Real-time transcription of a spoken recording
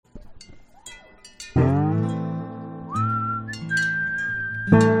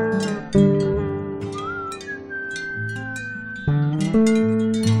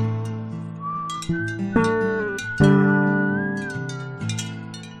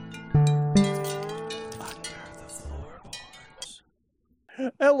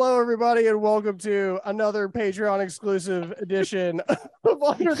Hello, everybody, and welcome to another Patreon exclusive edition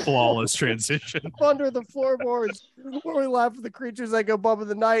of Flawless transition. Under the Floorboards, where we laugh at the creatures that go bump in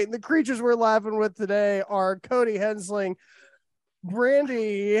the night. And the creatures we're laughing with today are Cody Hensley,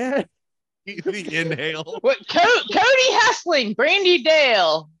 Brandy. The inhale. What? Cody Hessling, Brandy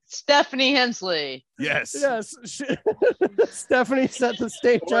Dale, Stephanie Hensley. Yes. Stephanie set the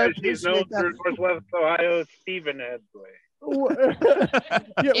stage. He's known for Northwest Ohio, Stephen Hensley.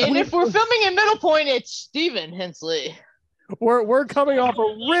 And if we're filming in Middle Point, it's Stephen Hensley. We're coming off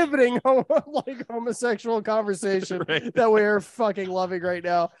a riveting homosexual conversation that we are fucking loving right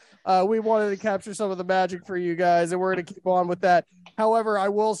now. We wanted to capture some of the magic for you guys, and we're going to keep on with that. However, I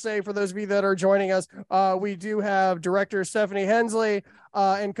will say for those of you that are joining us, we do have director Stephanie Hensley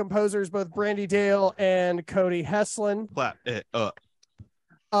and composers both Brandy Dale and Cody Hessling. Clap it up.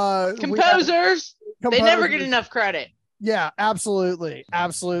 Composers, they never get enough credit. Yeah, absolutely.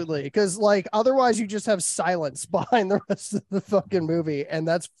 Because otherwise you just have silence behind the rest of the fucking movie, and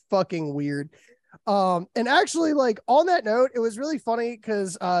that's fucking weird. And actually, on that note, it was really funny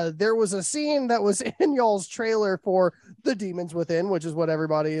because there was a scene that was in y'all's trailer for The Demons Within, which is what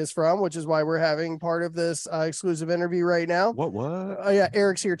everybody is from, which is why we're having part of this exclusive interview right now. What? Yeah,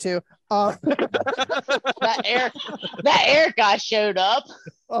 Eric's here too. That Eric guy showed up.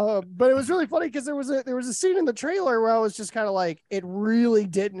 But it was really funny because there was a scene in the trailer where I was just kind of it really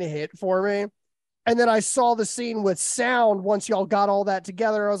didn't hit for me. And then I saw the scene with sound once y'all got all that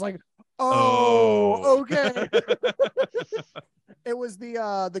together. I was like, oh. Okay. It was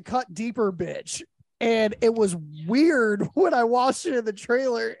the cut deeper bitch. And it was weird when I watched it in the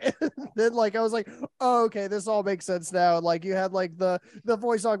trailer. And then I was like, oh, okay, this all makes sense now. You had the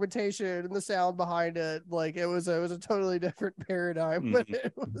voice augmentation and the sound behind it. It was a totally different paradigm. But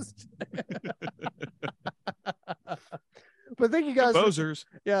it was But thank you guys. Composers.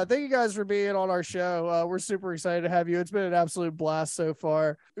 Thank you guys for being on our show. We're super excited to have you. It's been an absolute blast so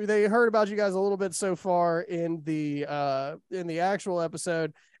far. They heard about you guys a little bit so far in the actual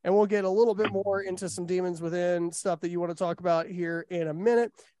episode, and we'll get a little bit more into some Demons Within stuff that you want to talk about here in a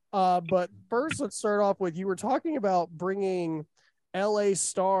minute. But first, let's start off with, you were talking about bringing LA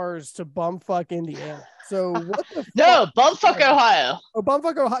stars to bumfuck Indiana. So what the No, bumfuck Ohio. Oh,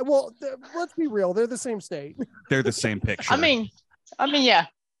 bumfuck Ohio. Well, let's be real. They're the same state. They're the same picture. I mean, yeah.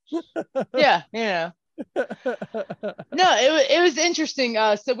 Yeah, No, it was interesting.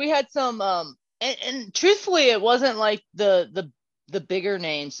 So we had some and truthfully, it wasn't the bigger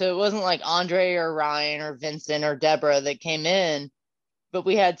names. So it wasn't like Andre or Ryan or Vincent or Deborah that came in, but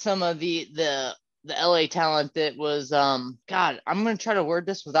we had some of the LA talent that was God, I'm gonna try to word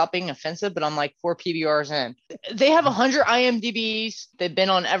this without being offensive, but I'm 4 PBRs in. They have 100 IMDb's. They've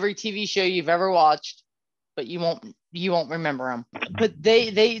been on every TV show you've ever watched, but you won't remember them. But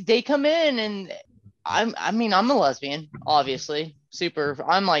they come in, and I'm a lesbian, obviously. Super.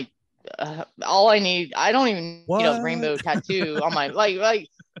 I'm all I need. I don't even need a rainbow tattoo on my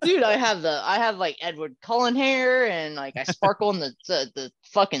dude. I have Edward Cullen hair, and I sparkle in the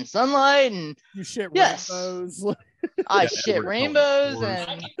fucking sunlight, and you shit rainbows. I shit rainbows,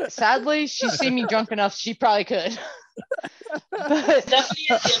 and sadly, she's seen me drunk enough. She probably could. But Stephanie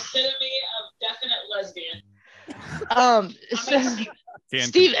is the epitome of definite lesbian.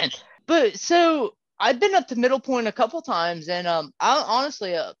 Steven. But so I've been up to Middle Point a couple times, and I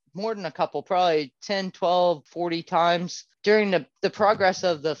honestly more than a couple, probably 10, 12, 40 times during the progress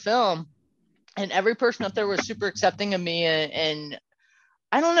of the film. And every person up there was super accepting of me, and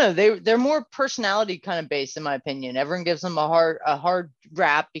I don't know, they're more personality kind of based, in my opinion. Everyone gives them a hard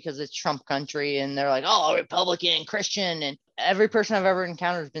rap because it's Trump country, and they're like, oh, Republican, Christian, and every person I've ever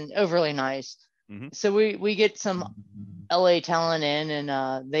encountered has been overly nice. Mm-hmm. So we get some LA talent in,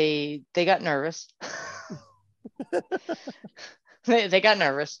 and they got nervous. they got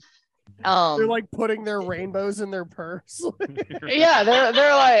nervous. They're putting their rainbows in their purse. Yeah,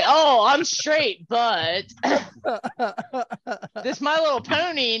 they're like, oh, I'm straight, but this My Little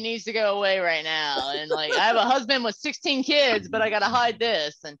Pony needs to go away right now, and I have a husband with 16 kids, but I gotta hide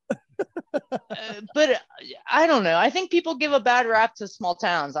this. And but I don't know, I think people give a bad rap to small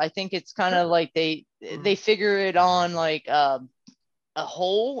towns. I think it's kind of they figure it on a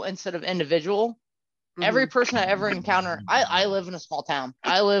whole instead of individual. Every person I ever encounter, I live in a small town.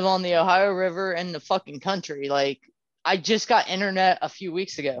 I live on the Ohio River in the fucking country. I just got internet a few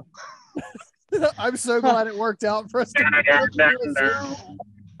weeks ago. I'm so glad it worked out for us.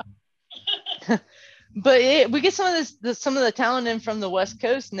 But we get some of the talent in from the West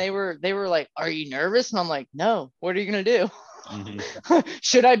Coast, and they were like, "Are you nervous?" And I'm like, "No. What are you gonna do? Mm-hmm.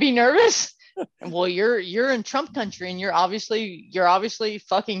 Should I be nervous?" well, you're in Trump country and you're obviously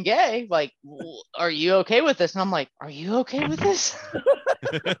fucking gay. Like, are you okay with this? And I'm like, are you okay with this?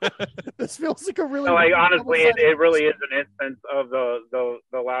 This feels like a really So, like, weird honestly, it double-sided really is an instance of the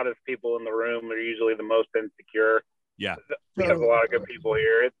loudest people in the room are usually the most insecure. Yeah. We have a lot of good people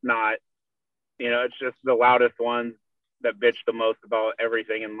here. It's not, it's just the loudest ones that bitch the most about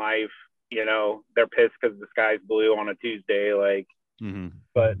everything in life. They're pissed because the sky's blue on a Tuesday. Like,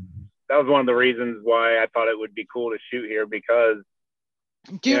 but that was one of the reasons why I thought it would be cool to shoot here because,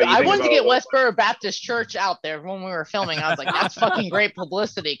 dude, I wanted to get Westboro Baptist Church out there when we were filming. I was like, that's fucking great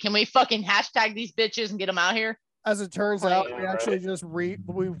publicity. Can we fucking hashtag these bitches and get them out here? As it turns out, we actually just we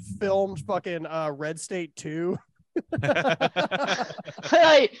filmed fucking Red State 2.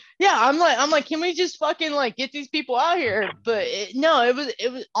 Like, yeah, I'm like, can we just fucking like get these people out here? But no, it was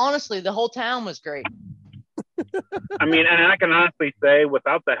honestly, the whole town was great. I mean, and I can honestly say,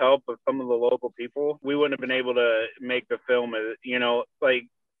 without the help of some of the local people, we wouldn't have been able to make the film. Like,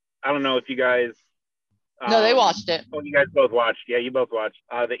 I don't know if you guys. No, they watched it. Oh, you guys both watched. Yeah, you both watched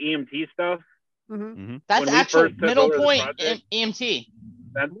the EMT stuff. That's actual Middle Point EMT.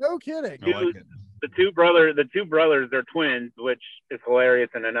 No kidding. Dude, the two brothers, they're twins, which is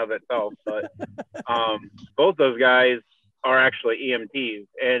hilarious in and of itself. But both those guys are actually EMTs,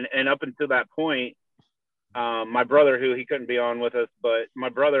 and up until that point, my brother, who he couldn't be on with us, but my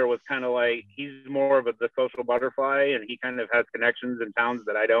brother was kind of like, he's more of the social butterfly, and he kind of has connections in towns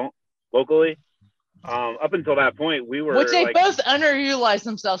that I don't locally. Up until that point, we were which they both underutilize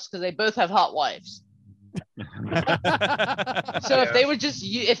themselves because they both have hot wives. So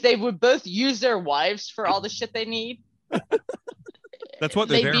if they would both use their wives for all the shit they need, that's what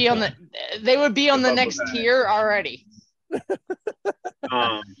they would be on the next tier already.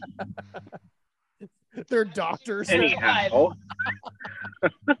 They're doctors. Anyhow,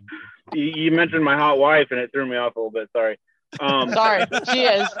 you mentioned my hot wife, and it threw me off a little bit. Sorry. Sorry, she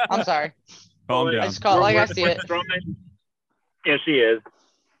is. I'm sorry. Calm down. I just call it like I see it. Yeah, she is.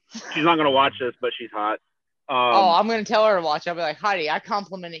 She's not gonna watch this, but she's hot. I'm gonna tell her to watch. I'll be like, Heidi, I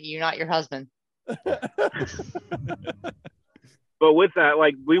complimented you, not your husband. But with that,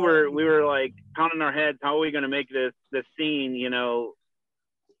 like, we were like pounding our heads, how are we gonna make this scene,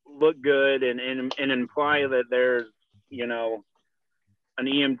 look good and imply that there's, an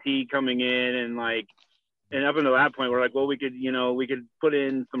EMT coming in, and like, and up until that point, we're like, well, we could put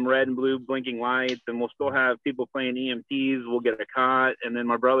in some red and blue blinking lights, and we'll still have people playing EMTs. We'll get a cot, and then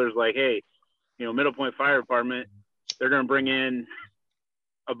my brother's like, hey, Middle Point Fire Department, they're gonna bring in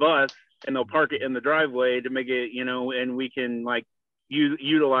a bus and they'll park it in the driveway to make it, and we can like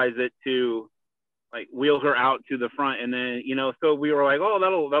utilize it to like wheel her out to the front, and then so we were like, oh,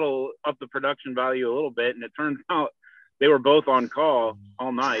 that'll up the production value a little bit, and it turns out they were both on call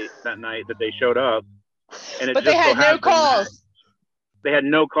all night that night that they showed up. But they had no calls. They had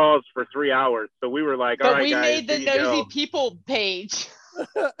no calls for 3 hours. So we were like, all right, guys. But we made the nosy people page.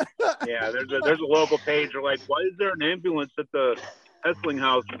 Yeah, there's a local page. They're like, why is there an ambulance at the Hessling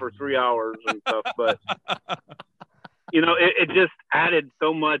house for 3 hours and stuff? But it just added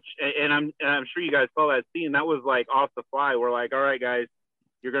so much. And I'm sure you guys saw that scene. That was like off the fly. We're like, all right, guys,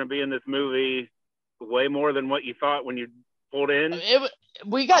 you're gonna be in this movie way more than what you thought when you pulled in.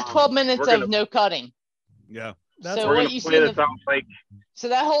 We got 12 minutes of no cutting. Yeah. So what you see so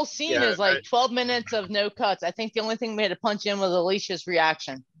that whole scene is like right. 12 minutes of no cuts. I think the only thing we had to punch in was Alicia's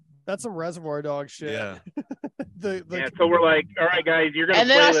reaction. That's some Reservoir Dog shit. Yeah. So we're like, all right, guys, you're gonna. And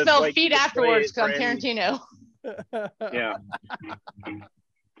then I this smelled like feet afterwards because I'm Tarantino. Yeah.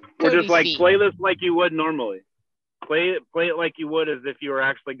 We're just like, play this like you would normally. Play it like you would as if you were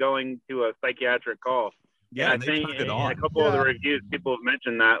actually going to a psychiatric call. Yeah, and I think it on. in a couple of the reviews, people have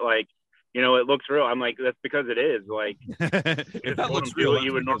mentioned that, like, it looks real. I'm like, that's because it is. Like, if that looks real, real, what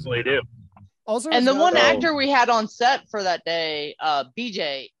you would normally do. Also, and the one actor we had on set for that day,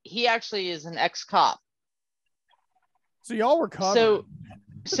 BJ, he actually is an ex-cop. So y'all were covered.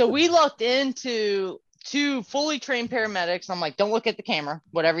 So we lucked into 2 fully trained paramedics. I'm like, don't look at the camera,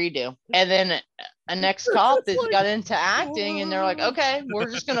 whatever you do. And then an ex-cop that got into acting, and they're like, okay,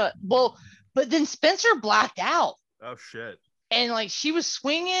 we're just gonna. Well, but then Spencer blacked out. Oh shit. And like she was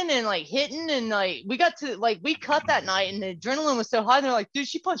swinging and like hitting, and like we got to like we cut that night, and the adrenaline was so high. And they're like, dude,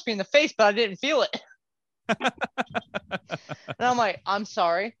 she punched me in the face, but I didn't feel it. And I'm like, I'm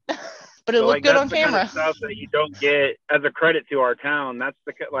sorry, but it looked good on camera. Kind of stuff that you don't get as a credit to our town. That's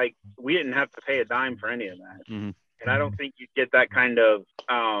like we didn't have to pay a dime for any of that, and I don't think you get that kind of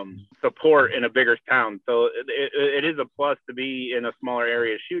support in a bigger town. So it is a plus to be in a smaller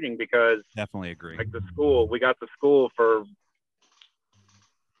area shooting, because definitely agree. Like we got the school for,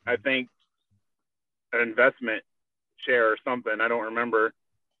 I think, an investment share or something. I don't remember.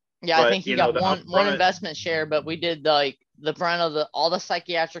 Yeah, But, I think he you know, got the one upfront- investment share, but we did like the brunt of all the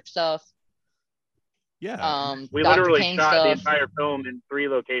psychiatric stuff. Yeah. We Dr. literally Kane shot the stuff. entire film in 3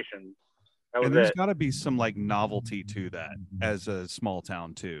 locations. That was And there's it. got to be some like novelty to that as a small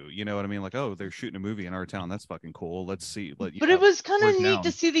town too. You know what I mean? Like, oh, they're shooting a movie in our town. That's fucking cool. Let's see. But it was kind of neat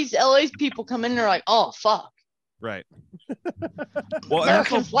to see these LA people come in and they're like, oh fuck, right. Well,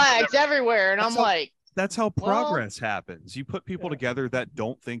 American flags everywhere, and I'm how- like, that's how well, progress happens. You put people together that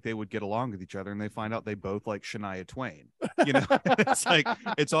don't think they would get along with each other, and they find out they both like Shania Twain. You know, it's like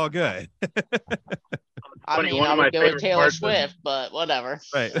it's all good. I Funny, mean, one I of my would go with favorite Taylor parts of- Swift, but whatever.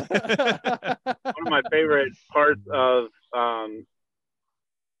 Right. One of my favorite parts of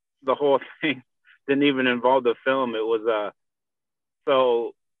the whole thing didn't even involve the film. It was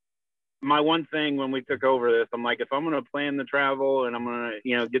so my one thing when we took over this, I'm like, if I'm going to plan the travel and I'm going to,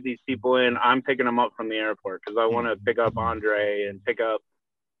 you know, get these people in, I'm picking them up from the airport because I want to pick up Andre and pick up,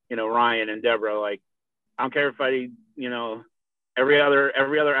 you know, Ryan and Deborah. Like, I don't care if I, you know, every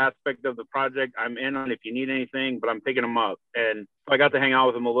other aspect of the project I'm in on if you need anything, but I'm picking them up. And so I got to hang out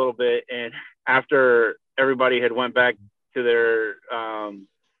with them a little bit. And after everybody had went back to their,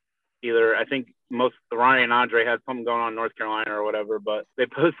 either I think most Ryan and Andre had something going on in North Carolina or whatever, but they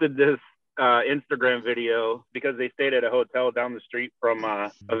posted this Instagram video because they stayed at a hotel down the street from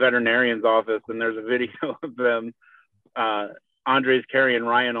a veterinarian's office. And there's a video of them, Andre's carrying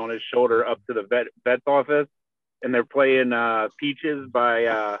Ryan on his shoulder up to the vet's office. And they're playing Peaches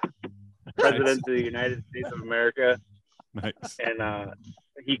by President of the United States of America. Nice. And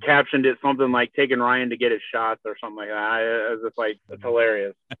he captioned it something like taking Ryan to get his shots or something like that. I was just like, it's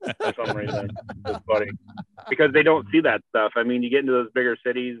hilarious for some reason. It's funny because they don't see that stuff. I mean, you get into those bigger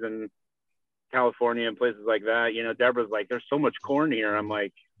cities and California and places like that, you know, Deborah's like, there's so much corn here. I'm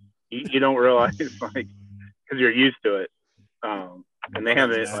like, you don't realize, like, because you're used to it. And they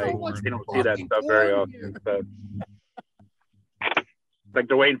haven't, like, they don't see that stuff very often. So it's like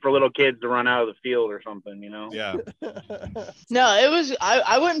they're waiting for little kids to run out of the field or something, you know? Yeah. No, it was,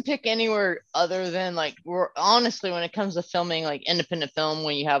 I wouldn't pick anywhere other than like, we're honestly, when it comes to filming like independent film,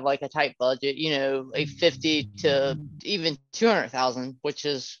 when you have like a tight budget, you know, like 50 to even 200,000, which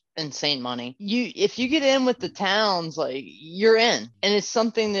is insane money. If you get in with the towns, like you're in, and it's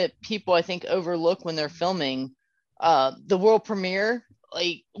something that people I think overlook when they're filming. The world premiere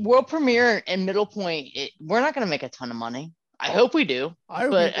and Middle Point, we're not going to make a ton of money. I hope we do,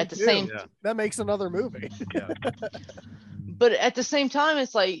 but at the same, that makes another movie. Yeah. But at the same time,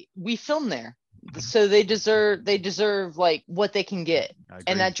 it's like we film there, so they deserve like what they can get.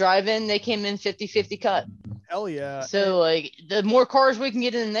 And that drive-in, they came in 50-50 cut. Hell yeah. So like the more cars we can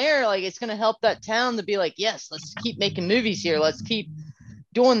get in there, like it's going to help that town to be like, yes, let's keep making movies here. Let's keep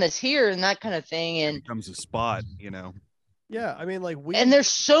doing this here and that kind of thing. And it becomes a spot, you know. Yeah, I mean, like and there's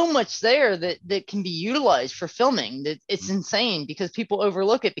so much there that can be utilized for filming that it's insane because people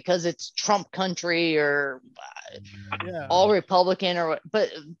overlook it because it's Trump country or all Republican or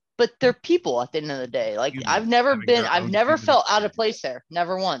but they're people at the end of the day. Like I've never felt out of place there,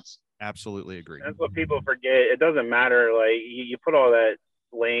 never once. Absolutely agree. That's what people forget. It doesn't matter. Like you put all that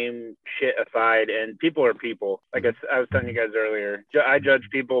lame shit aside, and people are people. Like I was telling you guys earlier, I judge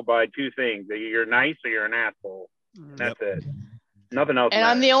people by 2 things: either you're nice or you're an asshole. That's it. Nothing else. And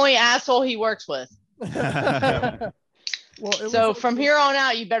matters. I'm the only asshole he works with. Well, so from here on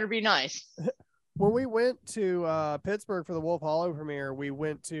out, you better be nice. When we went to Pittsburgh for the Wolf Hollow premiere, we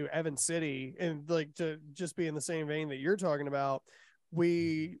went to Evans City, and like to just be in the same vein that you're talking about.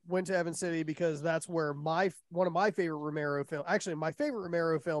 We went to Evans City because that's where one of my favorite Romero film. Actually, my favorite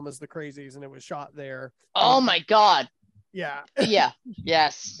Romero film is The Crazies, and it was shot there. Oh my God. Yeah. Yeah.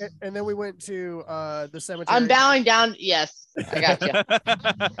 Yes. And then we went to the cemetery. I'm bowing down. Yes, I got you.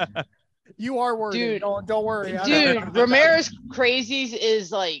 You are worthy. Dude, don't worry. Dude, Romero's Crazies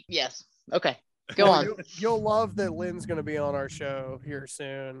is like, yes. Okay, go on. You'll love that Lynn's going to be on our show here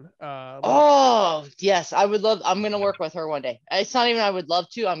soon. Oh, yes. I'm going to work with her one day. It's not even I would love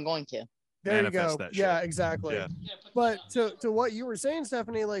to. I'm going to. There you go. Yeah, exactly. Yeah. But to what you were saying,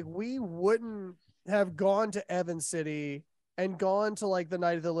 Stephanie, like we wouldn't have gone to Evans City and gone to like the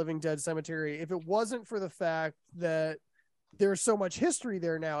Night of the Living Dead cemetery if it wasn't for the fact that there's so much history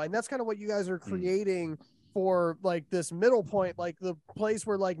there now. And that's kind of what you guys are creating for like this Middle Point, like the place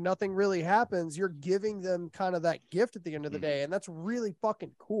where like nothing really happens. You're giving them kind of that gift at the end of the day. And that's really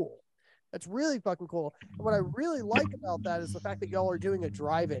fucking cool. That's really fucking cool. And what I really like about that is the fact that y'all are doing a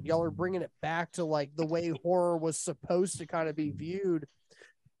drive-in. Y'all are bringing it back to like the way horror was supposed to kind of be viewed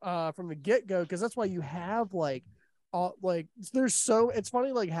from the get-go, because that's why you have like there's it's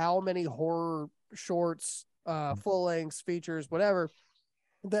funny like how many horror shorts, full lengths, features, whatever,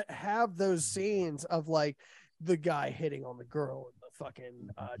 that have those scenes of like the guy hitting on the girl in the fucking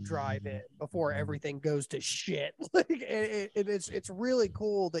drive-in before everything goes to shit. Like it's really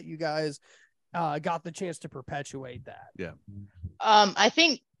cool that you guys got the chance to perpetuate that. Yeah. I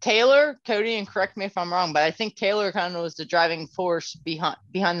think Taylor, Cody, and correct me if I'm wrong, but I think Taylor kind of was the driving force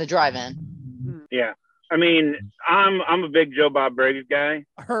behind the drive-in. Yeah. I mean, I'm a big Joe Bob Briggs guy.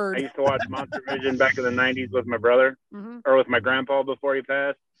 Heard. I used to watch Monster Vision back in the 90s with my brother or with my grandpa before he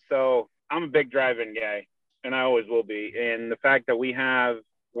passed. So I'm a big drive-in guy, and I always will be. And the fact that we have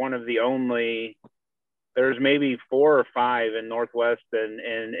one of the only, there's maybe 4 or 5 in Northwest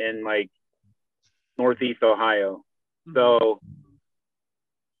and like Northeast Ohio. So,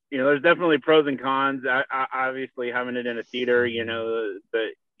 you know, there's definitely pros and cons. I obviously having it in a theater, you know,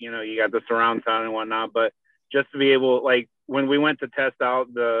 you got the surround sound and whatnot, but just to be able, like, when we went to test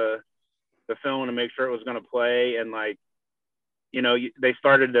out the film to make sure it was going to play, and like, you know, they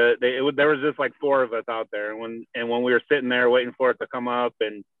started to, there was just like 4 of us out there, and when we were sitting there waiting for it to come up,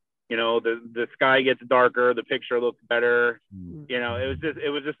 and you know, the sky gets darker, the picture looks better, you know, it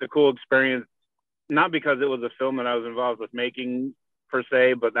was just a cool experience, not because it was a film that I was involved with making per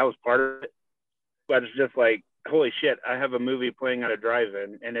se, but that was part of it. But it's just like, holy shit, I have a movie playing at a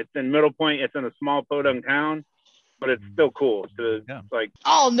drive-in, and it's in Middle Point. It's in a small podunk town, but it's still cool to like.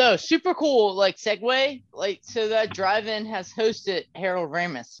 Oh no, super cool. Like segue, like, so that drive-in has hosted Harold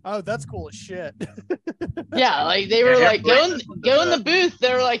Ramis. Oh, that's cool as shit. Yeah, like they were like, go in the booth.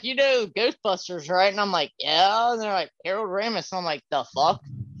 They were like, you know, Ghostbusters, right? And I'm like, yeah. And they're like, Harold Ramis. And I'm like, the fuck?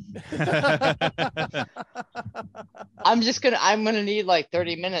 I'm gonna need like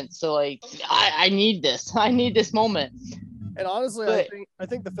 30 minutes. So like, I need this moment. And honestly, I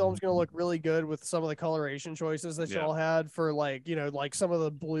think the film's gonna look really good with some of the coloration choices that y'all had for, like, you know, like some of the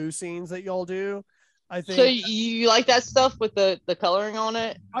blue scenes that y'all do. I think. So you like that stuff with the coloring on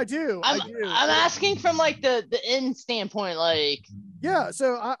it? I do. I'm asking from like the end standpoint, like. Yeah,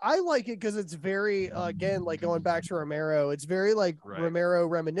 so I like it because it's very, again, like going back to Romero, it's very like Romero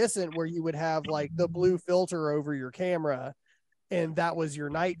reminiscent, where you would have like the blue filter over your camera, and that was your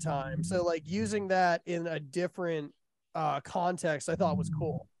nighttime. So like using that in a different context, I thought was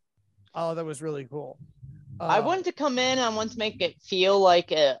cool. Oh, that was really cool. I wanted to come in, I wanted to make it feel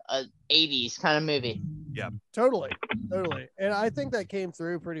like a 80s kind of movie. Yeah, totally. And I think that came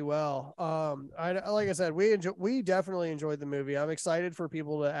through pretty well. Like I said, we definitely enjoyed the movie. I'm excited for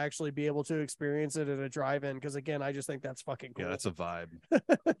people to actually be able to experience it at a drive-in, because again, I just think that's fucking cool. Yeah, that's a vibe.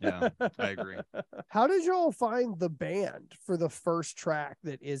 Yeah, I agree. How did y'all find the band for the first track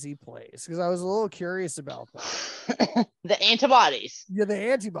that Izzy plays? Because I was a little curious about that. The Antibodies. Yeah, the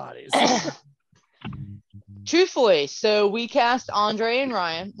Antibodies. Truthfully, so we cast Andre and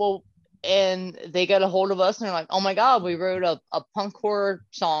Ryan. Well, and they got a hold of us and they're like, oh my God, we wrote a punk horror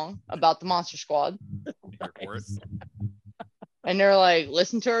song about the Monster Squad. And they're like,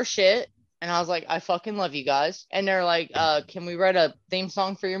 listen to our shit. And I was like, I fucking love you guys. And they're like, can we write a theme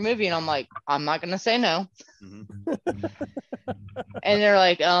song for your movie? And I'm like, I'm not going to say no. And they're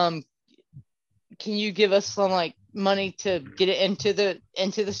like, can you give us some like money to get it into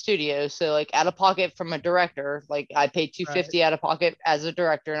the studio? So like out of pocket from a director, like I paid $250 out of pocket as a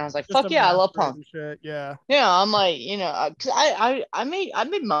director, and I was like, fuck yeah, I love punk. Yeah, I'm like, you know, cause I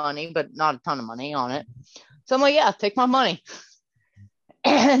made money, but not a ton of money on it. So I'm like, yeah, take my money.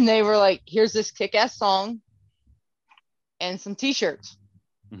 And they were like, here's this kick-ass song and some t-shirts.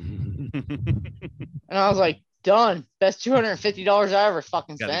 And I was like, done. Best $250 I ever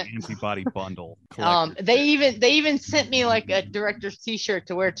fucking spent. An Antibody bundle. They even sent me like a director's t-shirt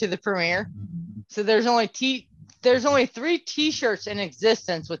to wear to the premiere. So there's only 3 t-shirts in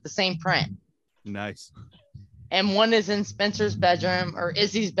existence with the same print. Nice. And one is in Spencer's bedroom or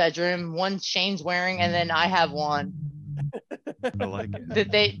Izzy's bedroom. One Shane's wearing, and then I have one. I like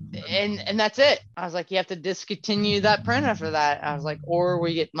it. That and that's it. I was like, you have to discontinue that print after that. I was like, or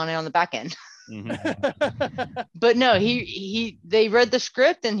we get money on the back end. But no, they read the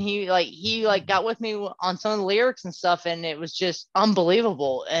script, and he got with me on some of the lyrics and stuff, and it was just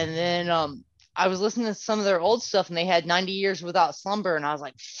unbelievable. And then I was listening to some of their old stuff, and they had 90 Years Without Slumber, and I was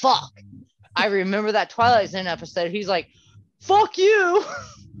like, fuck, I remember that Twilight Zone episode. He's like, fuck you.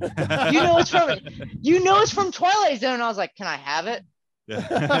 you know it's from Twilight Zone. I was like, can I have it?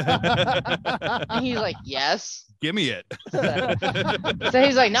 And he's like, yes. Give me it. So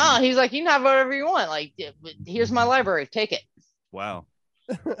he's like, no, he's like, you can have whatever you want. Like, here's my library, take it. Wow.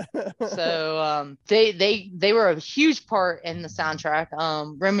 So they were a huge part in the soundtrack.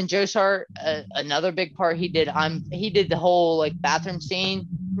 Raymond Josart, another big part. He did the whole like bathroom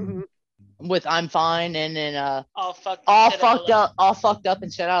scene. with I'm Fine, and then All fucked all fucked up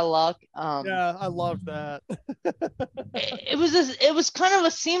and shit out of luck. Yeah, I loved that. It was kind of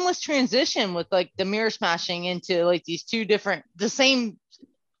a seamless transition with like the Mirror Smashing into like these two different, the same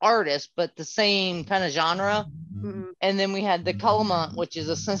artist but the same kind of genre. And then we had the Calumet, which is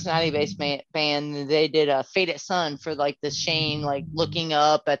a Cincinnati-based band. They did a Faded Sun for like the Shane, like looking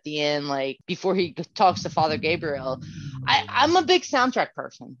up at the end, like before he talks to Father Gabriel. I'm a big soundtrack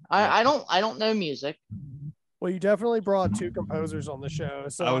person. I don't know music. Well, you definitely brought two composers on the show,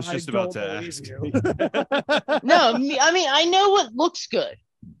 so I was just about to ask. No, I mean I know what looks good.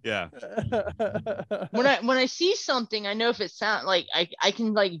 Yeah. When I see something, I know if it sounds like I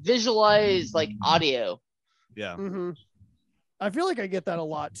can like visualize like audio. Yeah. I feel like I get that a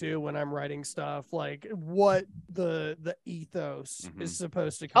lot too when I'm writing stuff, like what the ethos is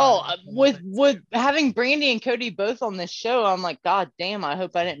supposed to come. With having Brandy and Cody both on this show, I'm like, God damn, I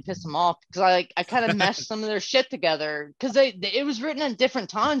hope I didn't piss them off, because I kind of meshed some of their shit together, because it was written at different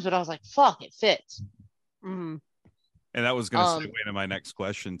times, but I was like, fuck, it fits. And that was going to segue into my next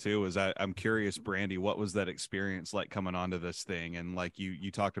question too. Is I'm curious, Brandy, what was that experience like coming onto this thing? And like you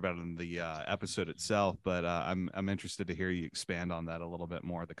talked about it in the episode itself, but I'm interested to hear you expand on that a little bit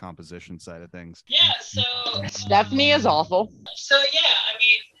more, the composition side of things. Yeah. So Stephanie is awful. So yeah, I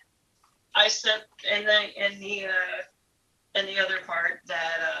mean, I said in the other part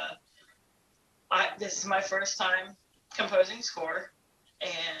that this is my first time composing score,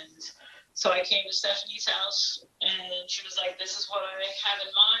 and so I came to Stephanie's house, and she was like, "This is what I have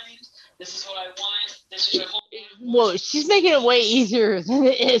in mind. This is what I want. This is your whole." Well, she's making it way easier than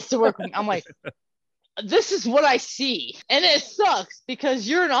it is to work with. I'm like, this is what I see, and it sucks because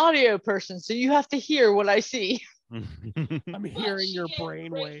you're an audio person, so you have to hear what I see. I'm hearing your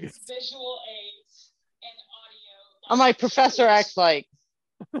brain waves. Visual aids and audio. I'm like, Professor X, like.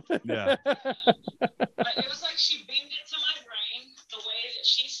 Yeah. But it was like she beamed it to my brain the way that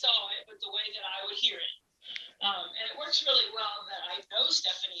she saw it, but the way that I would hear it. And it works really well that I know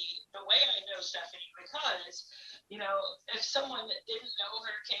Stephanie the way I know Stephanie, because, you know, if someone that didn't know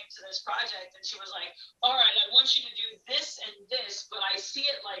her came to this project and she was like, all right, I want you to do this and this, but I see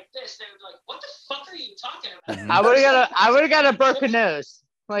it like this, they would be like, what the fuck are you talking about? I would have got a broken nose.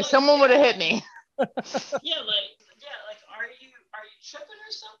 Like someone would have hit me. Yeah, like are you tripping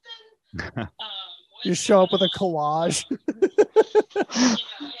or something? You show up with a collage.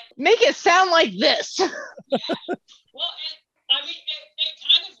 Make it sound like this. Yeah. Well, I mean, it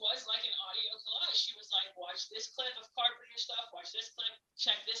kind of was like an audio collage. She was like, watch this clip of Carpenter stuff, watch this clip,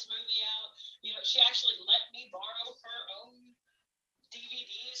 check this movie out. You know, she actually let me borrow her own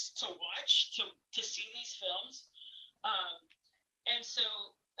DVDs to watch, to see these films. And so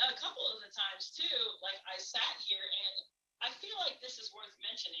a couple of the times too, like I sat here, and I feel like this is worth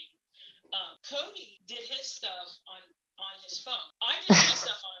mentioning. Cody did his stuff on his phone. I did my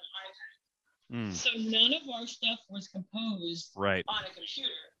stuff on an iPad. So none of our stuff was composed on a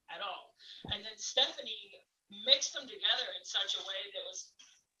computer at all. And then Stephanie mixed them together in such a way that was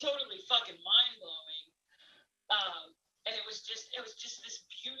totally fucking mind blowing. And it was just this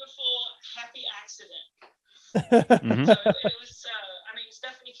beautiful, happy accident. So it was, I mean,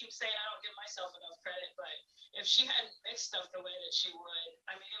 Stephanie keeps saying I don't give myself enough credit, but if she hadn't mixed stuff the way that she would,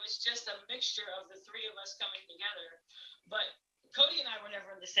 I mean, it was just a mixture of the three of us coming together. But Cody and I were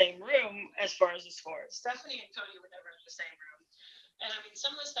never in the same room as far as the score. Stephanie and Cody were never in the same room. And I mean,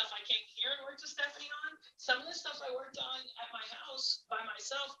 some of the stuff I came here and worked with Stephanie on. Some of the stuff I worked on at my house by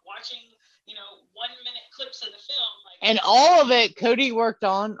myself, watching, 1-minute clips of the film. And all of it Cody worked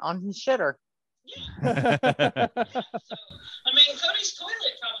on his shitter. Yeah. So, I mean, Cody's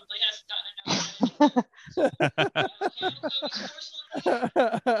toilet probably hasn't gotten enough.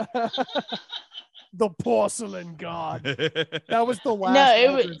 The porcelain god. That was the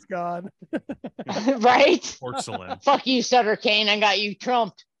last god. Right? Porcelain. Fuck you, Sutter Kane. I got you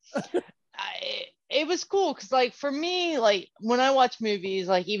trumped. It was cool because, like, for me, like, when I watch movies,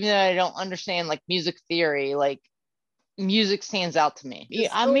 like, even though I don't understand, like, music theory, like, music stands out to me.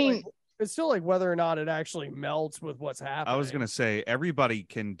 It's still like whether or not it actually melts with what's happening. I was going to say, everybody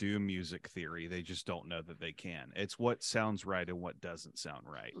can do music theory. They just don't know that they can. It's what sounds right and what doesn't sound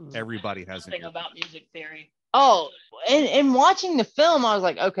right. Everybody has something about music theory. Oh, and watching the film, I was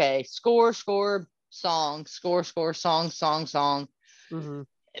like, okay, score, song, score, song.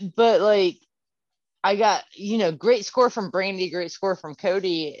 But, like, I got, great score from Brandy, great score from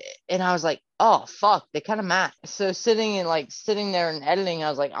Cody. And I was like, oh, fuck, they kind of match. So sitting there and editing, I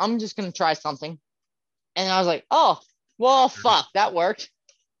was like, I'm just going to try something. And I was like, oh, well, fuck, that worked.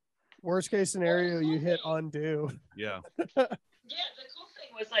 Worst case scenario, you hit undo. Yeah. Yeah, the cool thing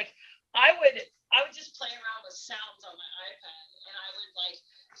was, like, I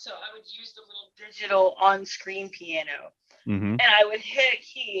use the little digital on-screen piano, Mm-hmm. and I would hit a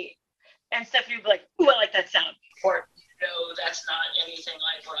key, and Stephanie would be like, "Ooh, I like that sound," or "No, that's not anything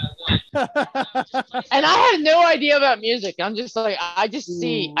like what I want." And I have no idea about music. I'm just like, I just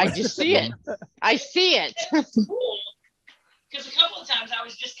see it. I see it. It's cool. Because a couple of times I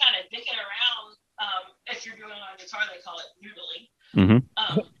was just kind of dicking around. If you're doing it on guitar, they call it noodling. Mm-hmm.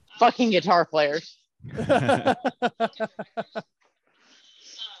 Fucking guitar players. I was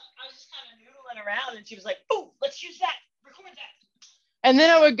just kind of noodling around, and she was like, "Oh, let's use that. Record that." And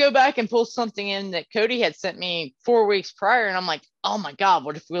then I would go back and pull something in that Cody had sent me 4 weeks prior. And I'm like, oh my God,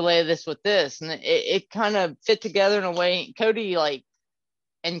 what if we lay this with this? And it kind of fit together in a way. Cody, you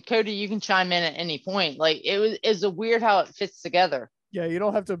can chime in at any point. Like it's a weird how it fits together. Yeah, you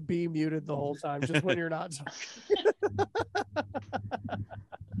don't have to be muted the whole time, just when you're not talking.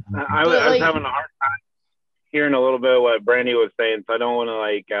 I was having a hard time hearing a little bit of what Brandy was saying, so I don't want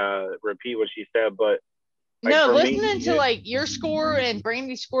to repeat what she said, but listening to your score and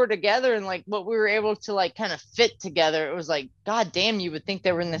Brandy's score together and like what we were able to like kind of fit together, it was like, God damn, you would think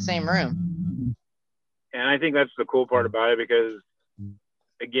they were in the same room. And I think that's the cool part about it, because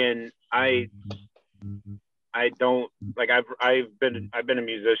again, I don't like I've been a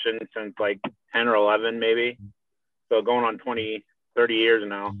musician since like 10 or 11 maybe, so going on 20-30 years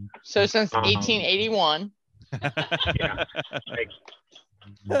now. So since 1881. Yeah.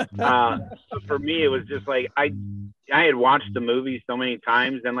 For me, it was just like I had watched the movie so many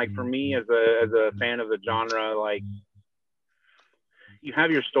times, and like for me as a fan of the genre, like you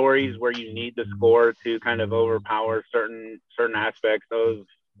have your stories where you need the score to kind of overpower certain aspects of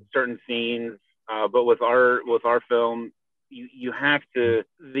certain scenes. But with our film, you have to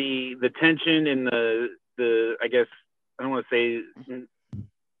the tension and the I guess I don't want to say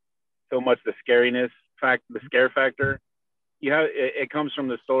so much the scare factor. It comes from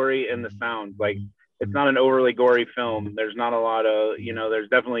the story and the sound. Like it's not an overly gory film. There's not a lot of, there's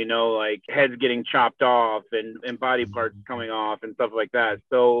definitely no like heads getting chopped off and body parts coming off and stuff like that.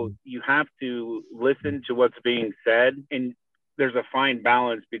 So you have to listen to what's being said, and there's a fine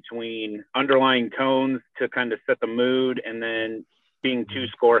balance between underlying tones to kind of set the mood and then being too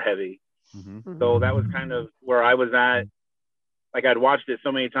score heavy. Mm-hmm. So that was kind of where I was at. Like I'd watched it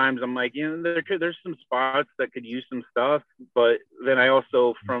so many times, I'm like, there's some spots that could use some stuff, but then I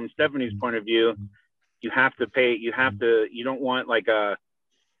also, from Stephanie's point of view, you don't want like a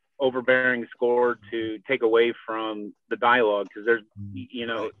overbearing score to take away from the dialogue, because there's,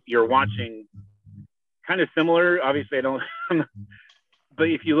 you're watching kind of similar. Obviously, I don't, but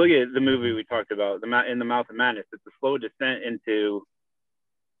if you look at the movie we talked about, In the Mouth of Madness, it's a slow descent into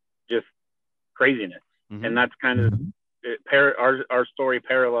just craziness, and that's kind of. Our story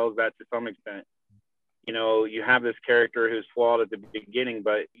parallels that to some extent. You have this character who's flawed at the beginning,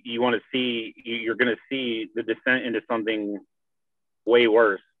 but you're going to see the descent into something way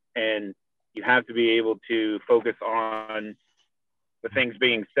worse, and you have to be able to focus on the things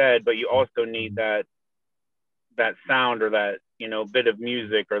being said, but you also need that sound or that bit of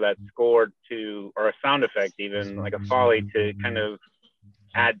music or that score or a sound effect, even like a foley, to kind of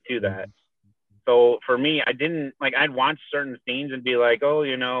add to that. So for me, I'd watch certain scenes and be like, oh,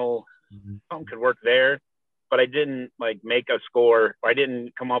 something could work there, but I didn't like make a score, or I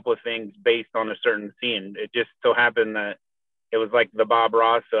didn't come up with things based on a certain scene. It just so happened that it was like the Bob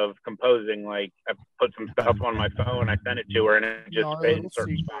Ross of composing. Like I put some stuff on my phone, I sent it to her, and it just fit in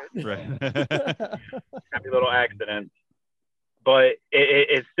certain spots. Right. Happy little accidents. But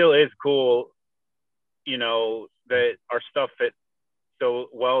it still is cool, that our stuff fit so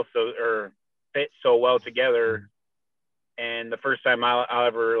well together. And the first time I'll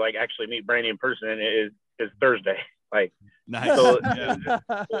ever like actually meet Brandy in person is Thursday. Like, Nice. So Yeah.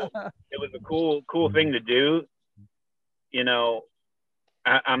 it was a cool thing to do.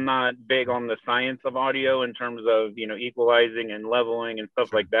 I'm not big on the science of audio in terms of equalizing and leveling and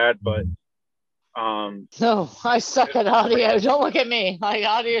stuff like that, but no, I suck at audio. Don't look at me. Like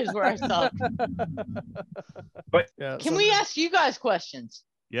audio is where I suck. But can we ask you guys questions?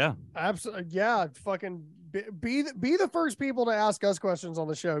 Yeah, absolutely. Yeah, fucking be the first people to ask us questions on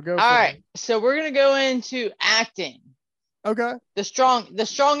the show. Go. All right, so we're gonna go into acting. Okay. The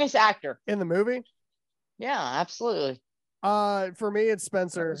strongest actor in the movie. Yeah, absolutely. For me, it's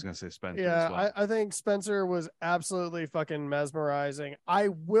Spencer. I was gonna say Spencer. Yeah, as well. I think Spencer was absolutely fucking mesmerizing. I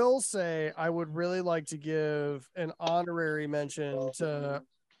will say I would really like to give an honorary mention to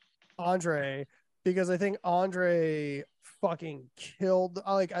Andre, because I think Andre fucking killed.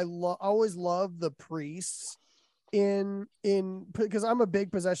 Like I always love the priests in because I'm a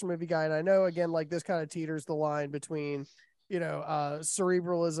big possession movie guy, and I know again like this kind of teeters the line between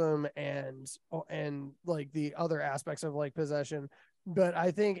cerebralism and like the other aspects of like possession. But I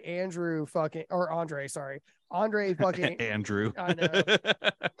think Andre fucking Andrew. I know.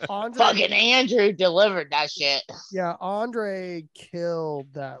 Fucking Andrew delivered that shit. Yeah, Andre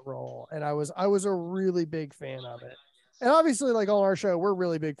killed that role, and I was a really big fan of it. And obviously, like on our show, we're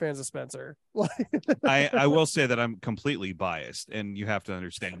really big fans of Spencer. I will say that I'm completely biased, and you have to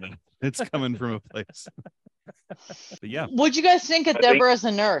understand that it's coming from a place. But yeah, What'd you guys think of Deborah as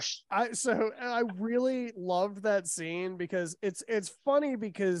a nurse? I really loved that scene because it's funny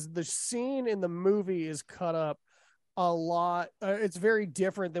because the scene in the movie is cut up a lot. It's very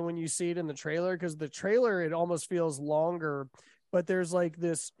different than when you see it in the trailer, because the trailer, it almost feels longer, but there's like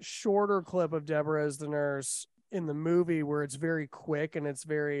this shorter clip of Deborah as the nurse in the movie where it's very quick, and it's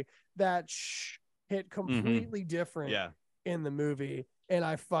very hit completely different in the movie. And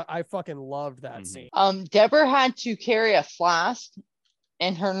I fucking loved that scene. Deborah had to carry a flask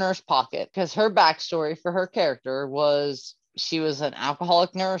in her nurse pocket because her backstory for her character was she was an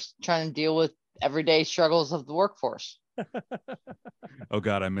alcoholic nurse trying to deal with everyday struggles of the workforce. Oh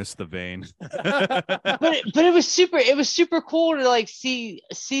God, I missed the vein. but it was super cool to like see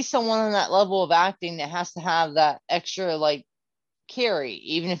someone on that level of acting that has to have that extra like carry,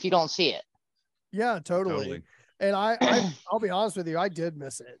 even if you don't see it. Yeah, totally. And I'll be honest with you, I did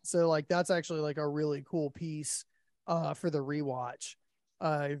miss it. So like that's actually like a really cool piece for the rewatch.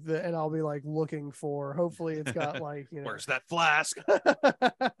 And I'll be like looking for, hopefully it's got like, where's that flask?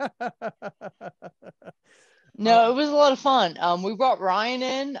 No, it was a lot of fun. We brought Ryan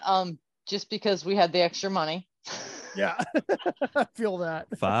in just because we had the extra money. Yeah. I feel that.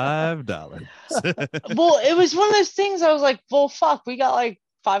 $5. Well, it was one of those things I was like, well, fuck, we got like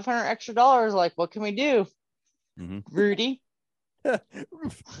 $500 extra. Like, what can we do? Rudy.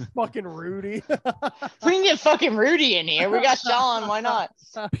 Fucking Rudy. We can get fucking Rudy in here. We got Sean. Why not?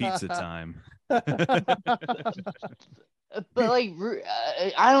 Pizza time. But like,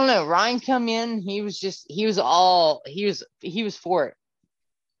 I don't know. Ryan come in. He was for it.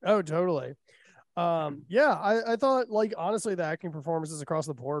 Oh, totally. Yeah, I thought like honestly the acting performances across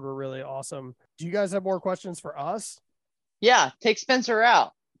the board were really awesome. Do you guys have more questions for us? Yeah, take Spencer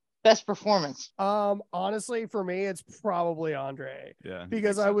out. Best performance. Honestly, for me, it's probably Andre. Yeah.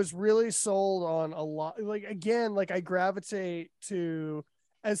 Because I was really sold on a lot. Like again, like I gravitate to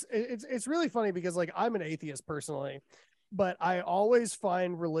it's really funny because like I'm an atheist personally, but I always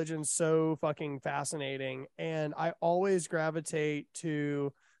find religion so fucking fascinating, and I always gravitate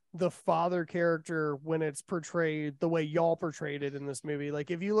to the father character when it's portrayed the way y'all portrayed it in this movie. Like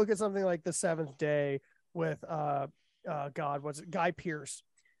if you look at something like The Seventh Day with Guy Pearce.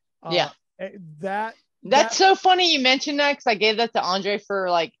 That's so funny you mentioned that because I gave that to Andre for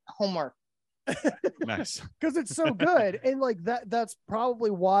like homework. Nice. Because it's so good. And like that's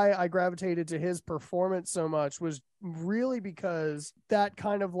probably why I gravitated to his performance so much, was really because that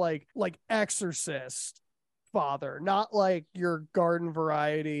kind of like exorcist father, not like your garden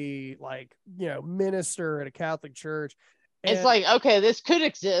variety, like, minister at a Catholic church. And it's like, okay, this could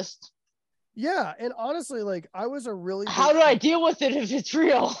exist. Yeah, and honestly, like I was a really how do I deal with it if it's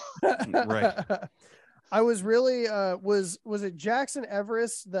real? Right. I was really was it Jackson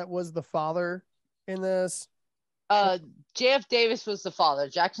Everest that was the father in this? JF Davis was the father.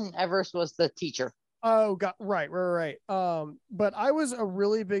 Jackson Everest was the teacher. Oh, right. But I was a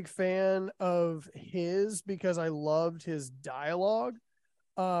really big fan of his because I loved his dialogue.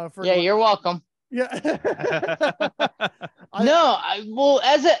 You're welcome. Yeah.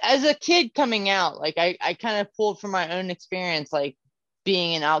 As a kid coming out, like I kind of pulled from my own experience, like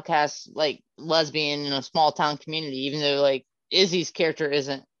being an outcast, like lesbian in a small town community, even though like Izzy's character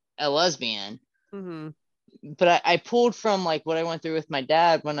isn't a lesbian. Mm-hmm. But I pulled from like what I went through with my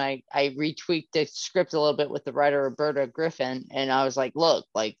dad when I retweaked the script a little bit with the writer Roberta Griffin, and I was like, look,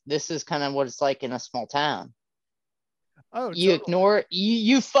 like this is kind of what it's like in a small town. Oh, you totally ignore it.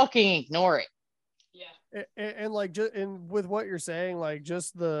 You fucking ignore it. Yeah. And like just and with what you're saying, like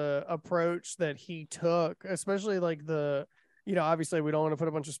just the approach that he took, especially like obviously we don't want to put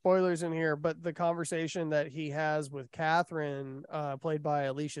a bunch of spoilers in here, but the conversation that he has with Catherine, played by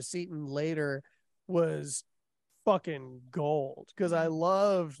Alicia Seaton later, was fucking gold, because I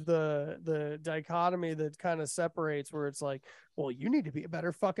loved the dichotomy that kind of separates, where it's like, well, you need to be a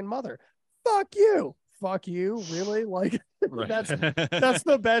better fucking mother. Fuck you, really? Like, right. that's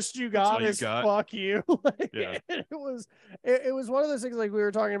the best you got is fuck you. Like, yeah. it was one of those things like we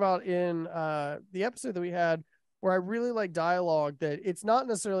were talking about in the episode that we had, where I really like dialogue that it's not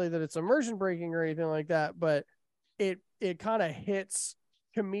necessarily that it's immersion breaking or anything like that, but it kind of hits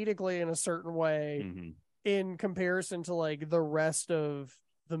comedically in a certain way, in comparison to like the rest of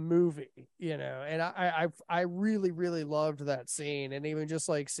the movie, you know. And I really, really loved that scene. And even just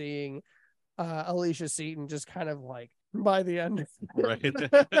like seeing Alicia Seaton just kind of like by the end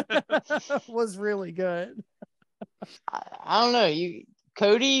was really good. I don't know. You,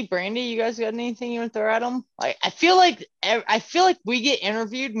 Cody, Brandy, you guys got anything you want to throw at them? Like, I feel like we get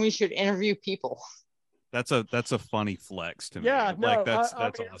interviewed and we should interview people. That's a funny flex to me. Yeah, no, like that's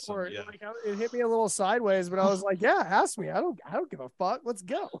I'm here awesome. for it. Yeah. Like, it hit me a little sideways, but I was like, yeah, ask me. I don't give a fuck. Let's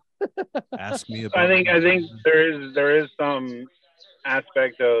go. Ask me about. I think there is some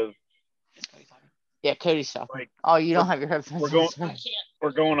aspect of. Yeah, Cody's talking. Like, oh, you don't have your headphones.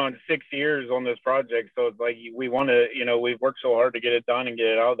 We're going on 6 years on this project, so it's like we want to, you know, we've worked so hard to get it done and get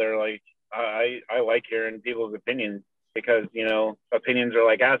it out there. Like I like hearing people's opinions because, you know, opinions are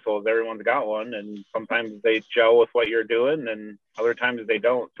like assholes. Everyone's got one, and sometimes they gel with what you're doing, and other times they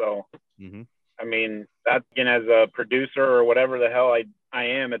don't. So, I mean, that, again, as a producer or whatever the hell I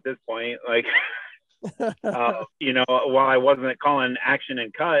am at this point, like, you know, while I wasn't calling action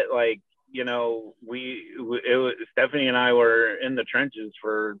and cut, like, you know, Stephanie and I were in the trenches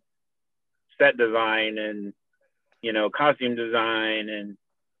for set design and, you know, costume design. And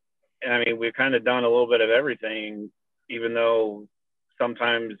I mean, we've kind of done a little bit of everything, even though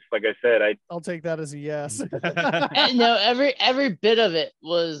sometimes, like I said, I'll take that as a yes. No, every bit of it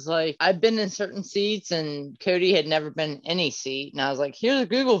was like, I've been in certain seats and Cody had never been in any seat. And I was like, here's a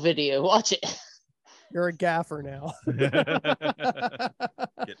Google video, watch it. You're a gaffer now.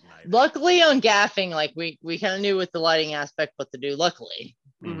 Luckily on gaffing, like we kind of knew with the lighting aspect what to do. Luckily.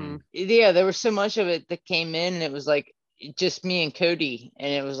 Yeah, there was so much of it that came in and it was like just me and Cody.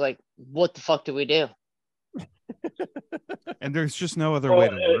 And it was like, what the fuck do we do? And there's just no other way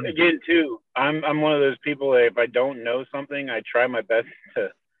to learn. Again, too, I'm one of those people that if I don't know something, I try my best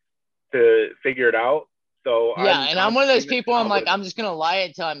to figure it out. So yeah, I'm one of those people. I'm like, I'm just gonna lie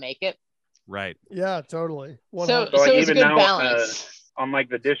until I make it. Right. Yeah, totally. So like, it's a even good now, balance. On like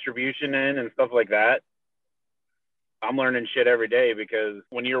the distribution end and stuff like that, I'm learning shit every day because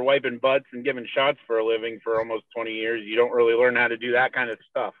when you're wiping butts and giving shots for a living for almost 20 years, you don't really learn how to do that kind of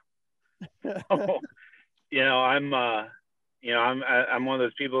stuff. So, you know, I'm one of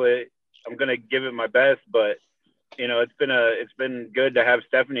those people that I'm gonna give it my best, but you know, it's been good to have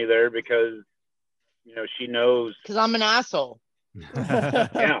Stephanie there because, you know, she knows. Because I'm an asshole.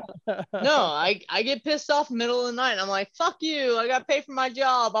 Yeah. No, I get pissed off middle of the night. I'm like, fuck you. I got paid for my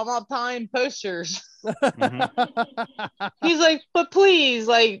job. I'm on time posters. He's like, but please,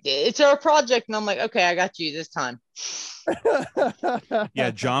 like, it's our project. And I'm like, okay, I got you this time.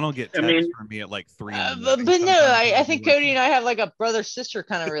 Yeah, John will get texts from me at like 3. But no, I think Cody and I have like a brother sister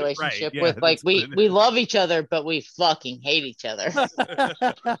kind of relationship. Right, yeah, with like we love each other, but we fucking hate each other.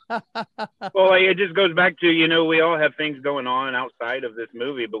 Well, like, it just goes back to, you know, we all have things going on outside of this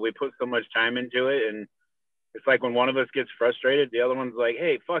movie, but we put so much time into it, and it's like when one of us gets frustrated, the other one's like,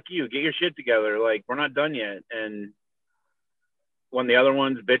 hey, fuck you, get your shit together, like, we're not done yet. And when the other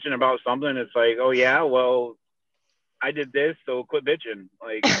one's bitching about something, it's like, oh yeah, well, I did this, so quit bitching.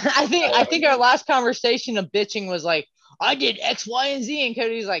 Like, I think our last conversation of bitching was like, I did X, Y, and Z, and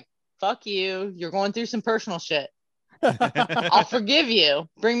Cody's like, fuck you, you're going through some personal shit. I'll forgive you.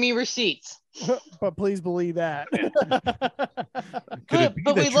 Bring me receipts. But please believe that.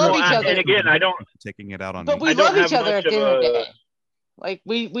 But we love each other. And again, I don't taking it out on. But we love each other at the end of the day. Like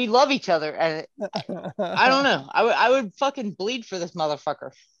we love each other, and I don't know. I would fucking bleed for this motherfucker.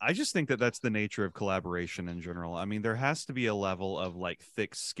 I just think that that's the nature of collaboration in general. I mean, there has to be a level of like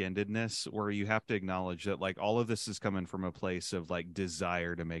thick-skinnedness where you have to acknowledge that like all of this is coming from a place of like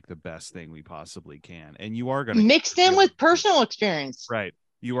desire to make the best thing we possibly can, and you are going to mixed in with personal experience, right?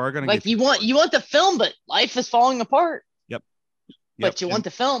 You are going to like you want the film, but life is falling apart. Yep. But you want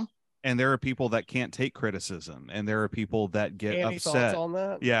the film. And there are people that can't take criticism, and there are people that get upset. On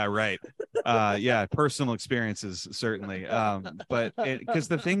that? Yeah, right. Yeah, personal experiences certainly. But because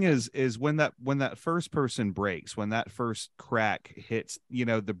the thing is when that first person breaks, when that first crack hits, you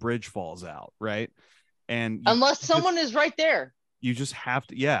know, the bridge falls out, right? And unless someone is right there. You just have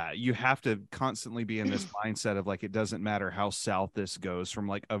to, you have to constantly be in this mindset of like, it doesn't matter how south this goes from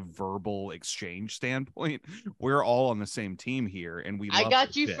like a verbal exchange standpoint. We're all on the same team here, and I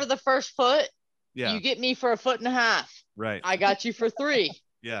got you for the first foot. Yeah. You get me for 1.5 feet. Right. I got you for 3.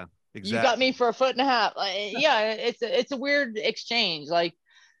 Yeah, exactly. You got me for 1.5 feet. Yeah, it's a weird exchange. Like,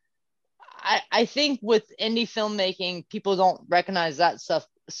 I think with indie filmmaking, people don't recognize that stuff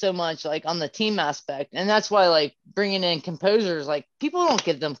so much, like on the team aspect, and that's why like bringing in composers, like people don't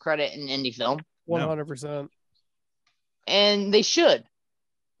give them credit in indie film. 100%. And they should.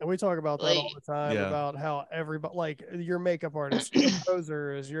 And we talk about that all Like- the time about how everybody, like your makeup artist, your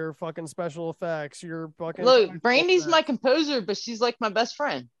composers, your fucking special effects, your fucking. Look, Brandy's my composer, but she's like my best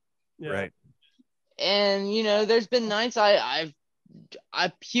friend. Yeah. Right. And you know, there's been nights I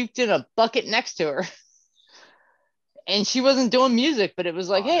puked in a bucket next to her. And she wasn't doing music, but it was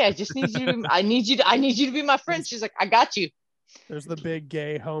like, hey, I just need you. I need you to be my friend. She's like, I got you. There's the big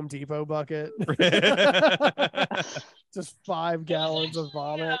gay Home Depot bucket. Just 5 gallons of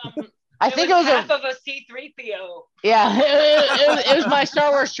vomit. I think it was half of a C-3PO. Yeah, it was my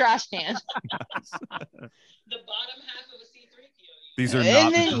Star Wars trash can. The bottom half of a C-3PO. These are And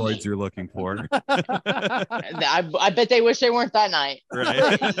not the then- droids you're looking for. I bet they wish they weren't that night.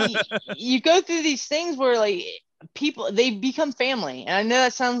 Right. You go through these things where like people, they become family. And I know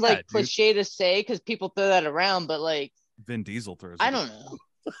that sounds like dude. cliche to say because people throw that around, but like, Vin Diesel throws. I it. don't know.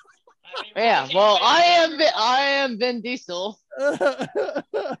 I mean, Yeah, well, I am Vin Diesel.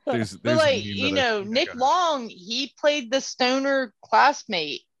 There's But a like, meme you that I- know, yeah, Nick go ahead. Long, he played the stoner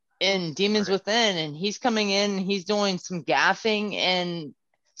classmate in Demons Right. Within, and he's coming in, he's doing some gaffing and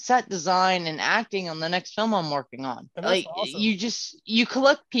set design and acting on the next film I'm working on. And that's Like awesome. you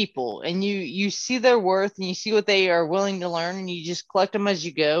collect people and you see their worth and you see what they are willing to learn and you just collect them as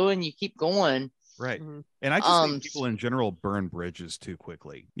you go and you keep going. Right. Mhm. And I just think Um, people in general burn bridges too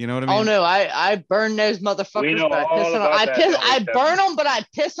quickly. You know what I mean? Oh no, I burn those motherfuckers. We know but I all piss on them. about I that, piss. don't we, I Stephanie? burn them, but I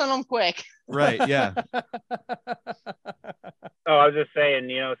piss on them quick. Right. Yeah. Oh, I was just saying,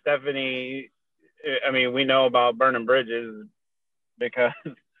 you know, Stephanie, I mean, we know about burning bridges because,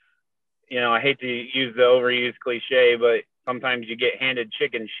 you know, I hate to use the overused cliche, but sometimes you get handed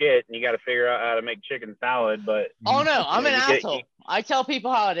chicken shit and you got to figure out how to make chicken salad. But Oh no, I'm an You get- asshole. I tell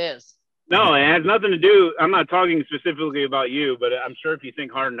people how it is. no, it has nothing to do. I'm not talking specifically about you, but I'm sure if you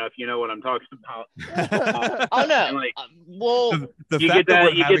think hard enough, you know what I'm talking about. Oh no. And like, Well, The you fact get we're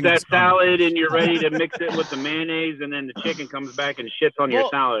that you having get that this conversation- salad and you're ready to mix it with the mayonnaise, and then the chicken comes back and shits on your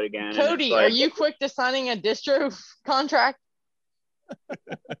Well, salad again. And it's Cody, like, are you quick to signing a distro contract?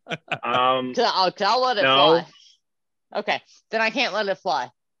 I'll let it No. fly. Okay, then I can't let it fly.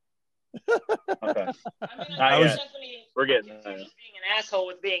 Okay. I mean, Not I yet. Stephanie We're getting there. confuses being an asshole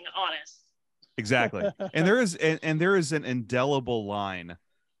with being honest. Exactly. And there is an indelible line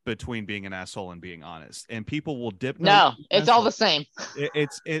between being an asshole and being honest. And people will dip. No, it's all the asshole.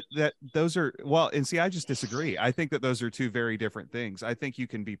 same. Those are, well, and see, I just disagree. I think that those are two very different things. I think you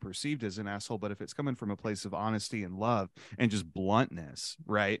can be perceived as an asshole, but if it's coming from a place of honesty and love and just bluntness,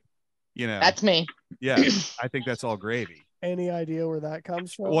 right? You know, That's me. yeah, I think that's all gravy. Any idea where that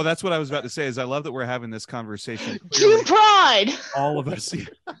comes from? Well, that's what I was about to say. Is I love that we're having this conversation. Team Clearly, pride. all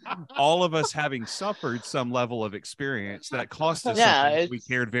of us having suffered some level of experience that cost us Yeah, something we it's-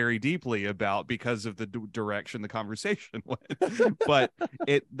 cared very deeply about because of the direction the conversation went. But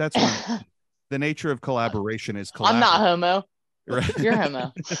that's what the nature of collaboration is. I'm not homo. Right. You're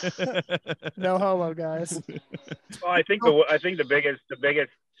homo. No homo, guys. Well, I think the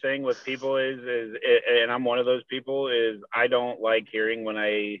biggest thing with people is, and I'm one of those people, is I don't like hearing when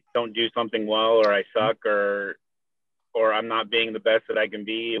I don't do something well or I suck or I'm not being the best that I can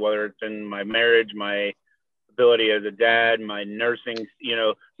be, whether it's in my marriage, my ability as a dad, my nursing. You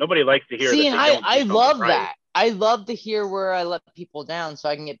know, nobody likes to hear. See, that and they don't do I something love right. that. I love to hear where I let people down so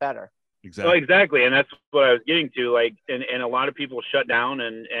I can get better. Well, Exactly. exactly, and that's what I was getting to. Like, and a lot of people shut down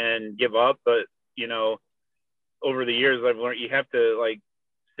and give up, but you know, over the years I've learned you have to like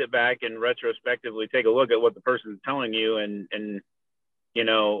sit back and retrospectively take a look at what the person's telling you and you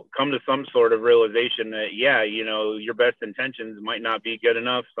know, come to some sort of realization that yeah, you know, your best intentions might not be good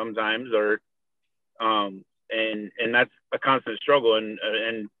enough sometimes, or and that's a constant struggle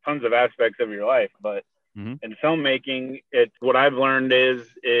in tons of aspects of your life. But Mhm. in filmmaking, it's what I've learned is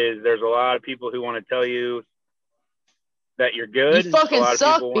there's a lot of people who want to tell you that you're good. You fucking a lot of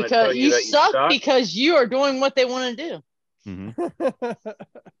suck people want to tell because you you that suck because you are doing what they want to do. Mhm.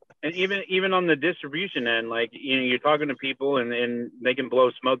 And even on the distribution end, like, you know, you're talking to people and they can blow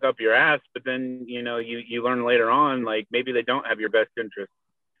smoke up your ass, but then, you know, you learn later on, like, maybe they don't have your best interest.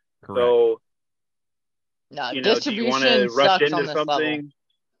 Correct. So, No, you know, do you want distribution to rush sucks on into this something? level.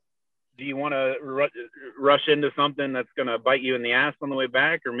 Do you want to rush into something that's going to bite you in the ass on the way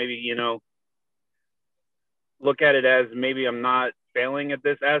back? Or maybe, you know, look at it as maybe I'm not failing at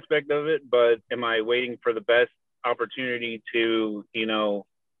this aspect of it, but am I waiting for the best opportunity to, you know,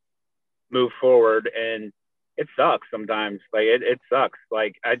 move forward? And it sucks sometimes. Like it sucks.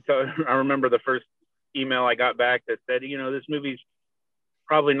 Like I remember the first email I got back that said, you know, this movie's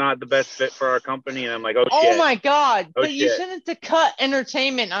probably not the best fit for our company. And I'm like, oh shit. Oh my god! Oh, But you shit. sent it to Cut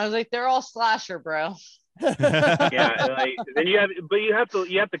Entertainment. I was like, they're all slasher, bro. Yeah, like then you have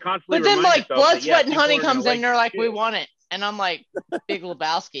to constantly. But then remind like yourself Blood, that, Sweat, and people Honey are gonna comes in, they're like, we shit. want it, and I'm like, Big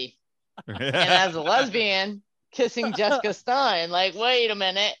Lebowski, and as a lesbian kissing Jessica Stein, like, wait a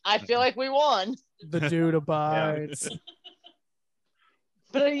minute, I feel like we won. The dude abides.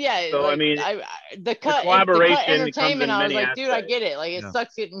 But yeah, So like, I mean, the cut collaboration comes entertainment. in I was many like, dude, I aspects. get it. Like, Yeah.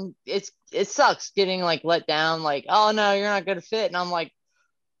 it sucks getting like let down. Like, oh no, you're not gonna fit. And I'm like,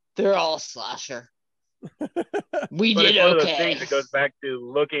 they're all slasher. We But did it's one of those okay. things that goes back to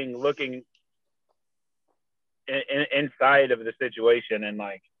looking inside of the situation and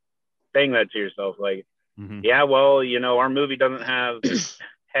like saying that to yourself, like, yeah, well, you know, our movie doesn't have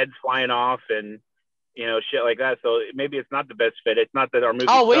heads flying off and, you know, shit like that. So maybe it's not the best fit. It's not that our movie.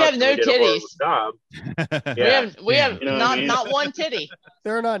 Oh, we sucks have and no we did a horrible titties. job. Yeah. We have You know what I mean? not one titty.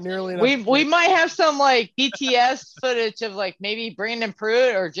 They're not nearly enough. We might have some like BTS footage of like maybe Brandon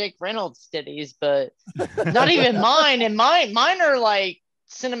Pruitt or Jake Reynolds titties, but not even mine. And mine are like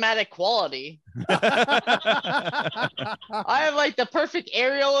cinematic quality. I have like the perfect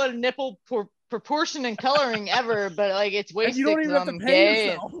aerial and nipple proportion and coloring ever, but like it's wasted. You don't even have to pay gay.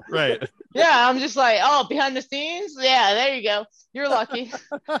 yourself. Right. Yeah, I'm just like, oh, behind the scenes. Yeah, there you go. You're lucky.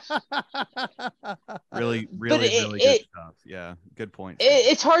 Really But good stuff. Yeah, good point.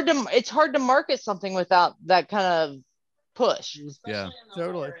 It's hard to market something without that kind of push. Yeah,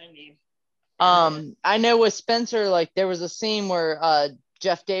 totally. I know with Spencer, like there was a scene where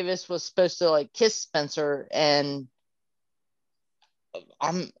Jeff Davis was supposed to like kiss Spencer, and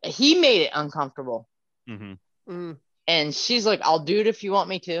he made it uncomfortable. And she's like, I'll do it if you want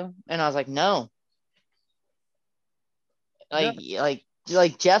me to. And I was like, no. Like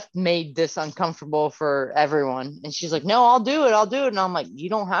Jeff made this uncomfortable for everyone. And she's like, no, I'll do it. And I'm like, you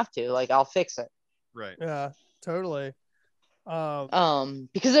don't have to. Like, I'll fix it. Right. Yeah, totally.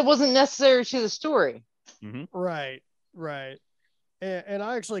 Because it wasn't necessary to the story. Right. And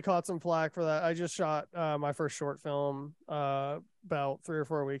I actually caught some flack for that. I just shot my first short film about 3 or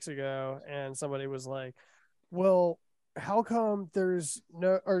 4 weeks ago, and somebody was like, well, how come there's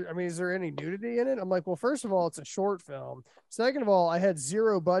no, or I mean, is there any nudity in it? I'm like, well, first of all, it's a short film. Second of all, I had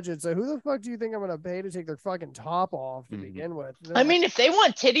zero budget. So who the fuck do you think I'm going to pay to take their fucking top off to begin with? I mean, if they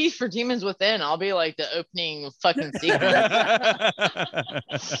want titties for Demons Within, I'll be like the opening fucking sequence.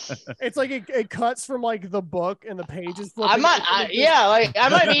 It's like it cuts from like the book and the pages. I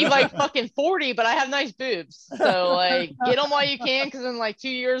might be like fucking 40, but I have nice boobs. So like, get them while you can, because in like 2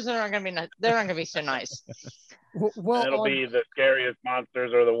 years they're not gonna be so nice. Well, it'll be the scariest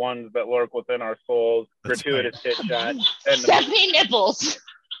monsters are the ones that lurk within our souls. Gratuitous tit shot. Stephanie nipples.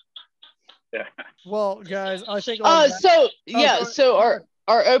 Yeah. Well, guys, I think. So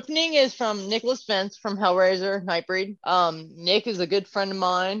our opening is from Nicholas Vince from Hellraiser, Nightbreed. Nick is a good friend of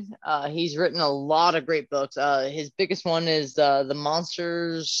mine. He's written a lot of great books. His biggest one is The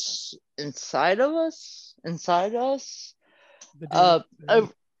Monsters Inside Us.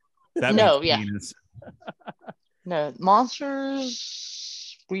 No,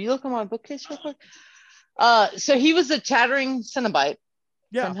 Monsters. Will you look on my bookcase real quick? So he was the Chattering Cenobite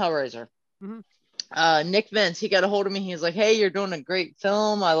from Hellraiser. Nick Vince, he got a hold of me. He was like, hey, you're doing a great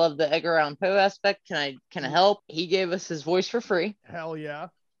film. I love the Edgar Allan Poe aspect. Can I help? He gave us his voice for free. Hell yeah.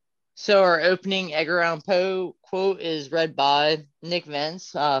 So our opening Edgar Allan Poe quote is read by Nick Vince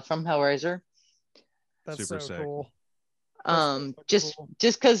from Hellraiser. That's super so cool. Just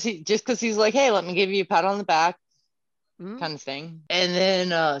because he's like, hey, let me give you a pat on the back. Kind of thing. And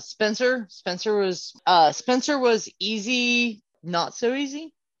then Spencer was easy, not so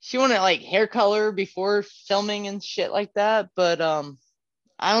easy. She wanted like hair color before filming and shit like that, but I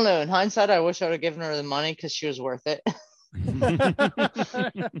don't know, in hindsight I wish I would have given her the money because she was worth it.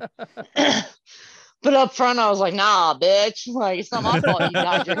 But up front I was like, nah, bitch, like it's not my fault you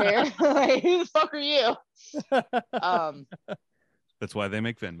dyed your hair. Like, who the fuck are you? That's why they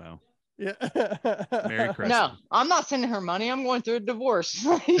make Venmo. Yeah. Merry Christmas. No, I'm not sending her money. I'm going through a divorce. She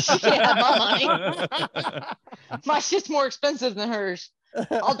can't have my money. My shit's more expensive than hers.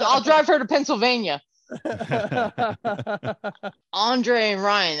 I'll drive her to Pennsylvania. Andre and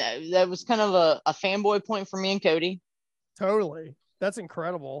Ryan, that was kind of a fanboy point for me and Cody. Totally. That's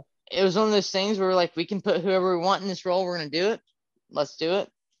incredible. It was one of those things where we're like, we can put whoever we want in this role. We're going to do it. Let's do it.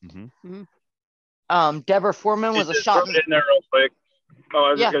 Deborah Foreman was a shot in there real quick. Oh,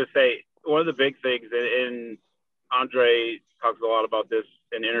 I was just going to say, one of the big things, and Andre talks a lot about this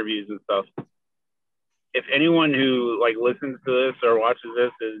in interviews and stuff. If anyone who like listens to this or watches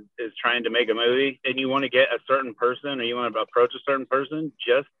this is trying to make a movie and you want to get a certain person or you want to approach a certain person,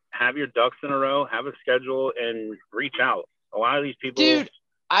 just have your ducks in a row, have a schedule, and reach out. A lot of these people, dude,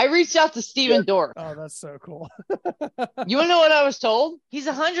 I reached out to Steven Dorff. Oh, that's so cool. You want to know what I was told? He's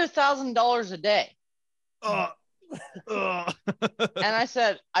 $100,000 a day. Ugh. And I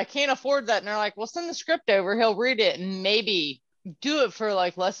said, I can't afford that. And they're like, well, send the script over. He'll read it and maybe do it for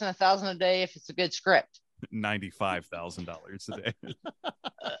like less than $1,000 a day if it's a good script. $95,000 a day.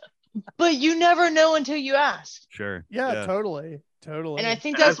 But you never know until you ask. Sure. Yeah, totally. And I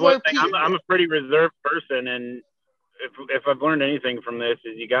think And that's where people... I'm a pretty reserved person, and if I've learned anything from this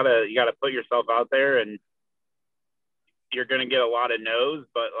is you gotta put yourself out there, and you're gonna get a lot of no's,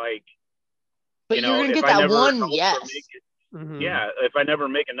 but like, but you know, you're gonna if get I that never one yes. Yeah, if I never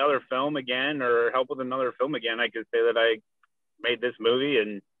make another film again or help with another film again, I could say that I made this movie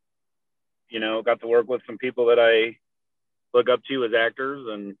and, you know, got to work with some people that I look up to as actors.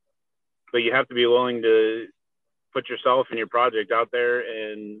 But you have to be willing to put yourself and your project out there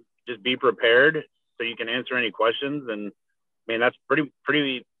and just be prepared so you can answer any questions. And I mean, that's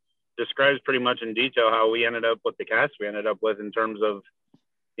pretty describes pretty much in detail how we ended up with the cast we ended up with in terms of,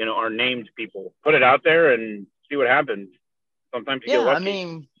 you know, our named people. Put it out there and see what happens. Sometimes you get lucky. I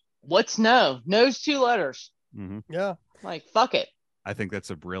mean, what's no? No's 2 letters. Mm-hmm. Yeah. Like, fuck it. I think that's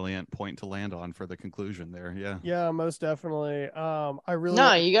a brilliant point to land on for the conclusion there. Yeah. Yeah, most definitely. You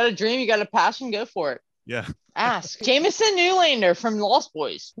got a dream, you got a passion, go for it. Yeah. Ask. Jameson Newlander from Lost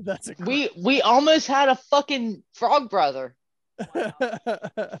Boys. That's a we almost had a fucking frog brother.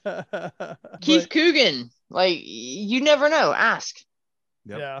 Keith Coogan. Like, you never know. Ask.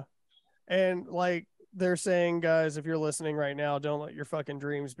 Yep. Yeah. And like they're saying, guys, if you're listening right now, don't let your fucking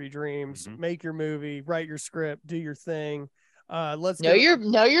dreams be dreams. Mm-hmm. Make your movie, write your script, do your thing. Let's know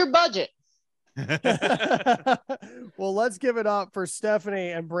your budget. Well, let's give it up for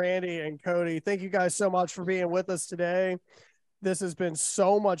Stephanie and Brandy and Cody. Thank you guys so much for being with us today. This has been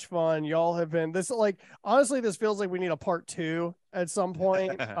so much fun. Y'all have been honestly, this feels like we need a part 2 at some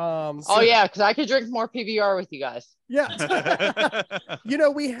point. Yeah, because I could drink more PBR with you guys. Yeah. You know,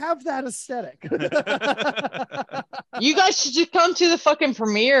 we have that aesthetic. You guys should just come to the fucking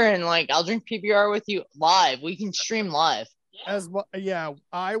premiere and like I'll drink PBR with you live. We can stream live.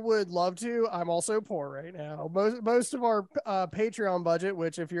 I would love to. I'm also poor right now. Most of our Patreon budget,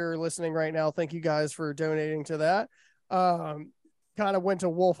 which if you're listening right now, thank you guys for donating to that. Kind of went to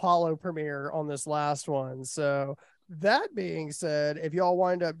Wolf Hollow premiere on this last one. So that being said, if y'all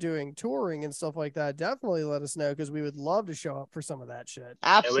wind up doing touring and stuff like that, definitely let us know because we would love to show up for some of that shit.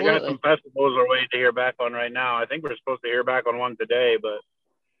 Absolutely. Yeah, we got some festivals we're waiting to hear back on right now. I think we're supposed to hear back on one today, but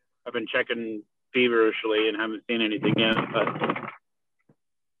I've been checking feverishly and haven't seen anything yet. But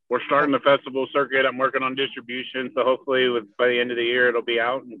we're starting the festival circuit. I'm working on distribution, so hopefully by the end of the year it'll be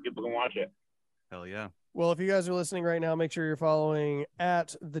out and people can watch it. Hell yeah. Well, if you guys are listening right now, make sure you're following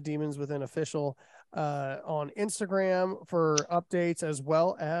at the Demons Within Official on Instagram for updates, as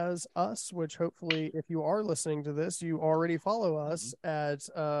well as us, which hopefully if you are listening to this, you already follow us at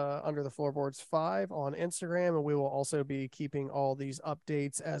Under the Floorboards 5 on Instagram. And we will also be keeping all these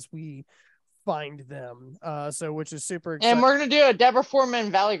updates as we find them. Which is super exciting. And we're going to do a Deborah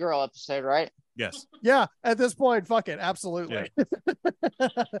Foreman Valley Girl episode, right? Yes. Yeah, at this point, fuck it, absolutely. Yeah.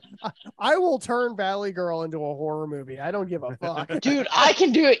 I will turn Valley Girl into a horror movie. I don't give a fuck. Dude, I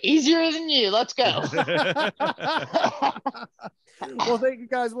can do it easier than you. Let's go. Well, thank you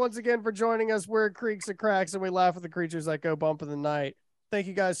guys once again for joining us. We're Creeks and Cracks, and we laugh at the creatures that go bump in the night. Thank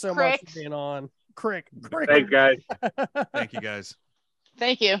you guys so much for being on. Crick. Thanks, guys. Thank you, guys.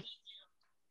 Thank you.